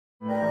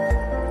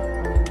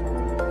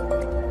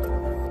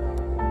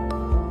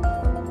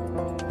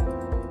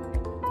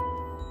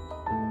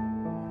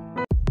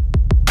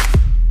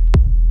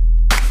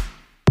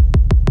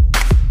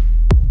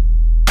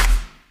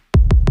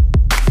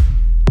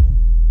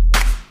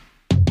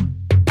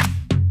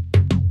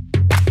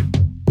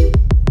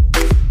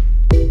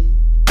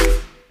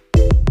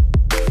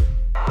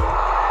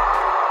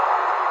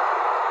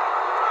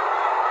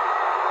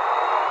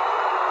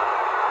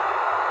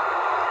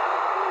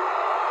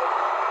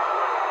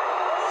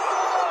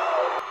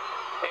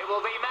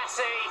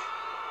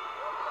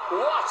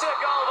What a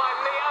goal by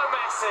Leo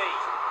Messi!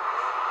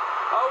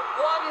 A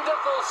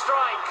wonderful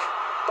strike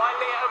by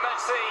Leo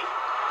Messi,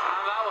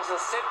 and that was a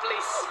simply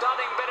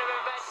stunning bit of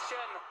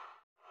invention.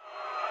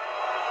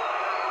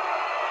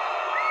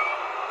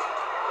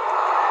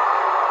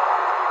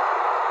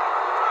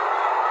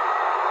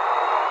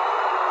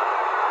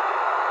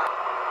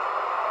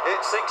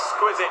 It's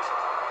exquisite.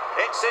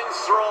 It's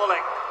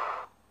enthralling.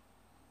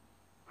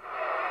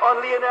 On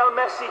Lionel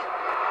Messi.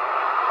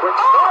 Quick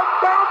start,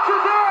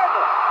 bounces in!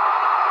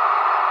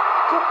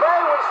 Toupé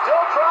was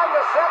still trying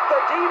to set the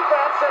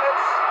defense, and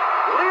it's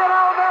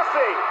Lionel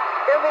Messi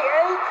in the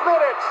 8th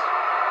minute.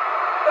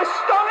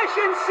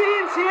 Astonishing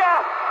scenes here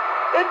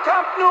in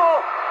Camp Nou.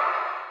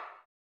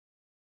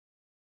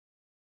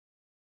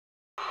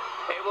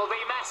 It will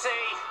be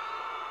Messi.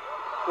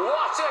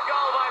 What a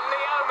goal by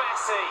Leo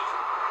Messi.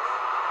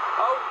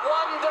 A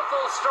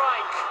wonderful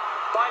strike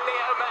by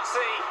Leo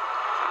Messi,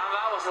 and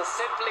that was a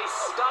simply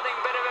stunning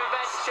bit of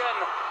invention.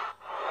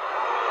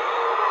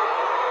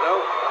 No,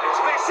 it's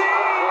Messi!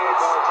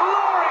 It's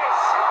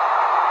glorious!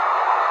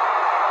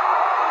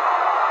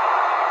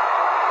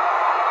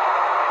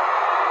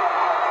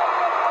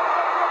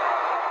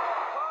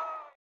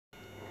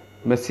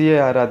 മെസ്സിയെ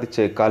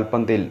ആരാധിച്ച്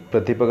കാൽപന്തിൽ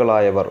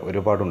പ്രതിഭകളായവർ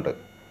ഒരുപാടുണ്ട്.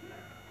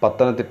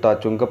 പത്തനംതിട്ട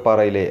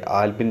ചുങ്കപ്പാറയിലെ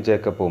ആൽബിൻ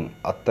ജേക്കബും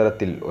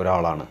അത്തരത്തിൽ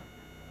ഒരാളാണ്.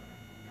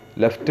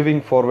 Left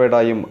wing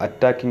ഫോർവേഡായും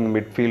attacking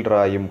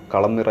മിഡ്ഫീൽഡറായും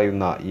കളം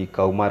നിറയുന്ന ഈ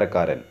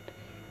കൗമാരക്കാരൻ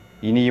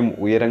ഇനിയും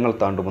ഉയരങ്ങൾ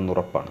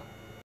താണ്ടുമെന്നുറപ്പാണ്.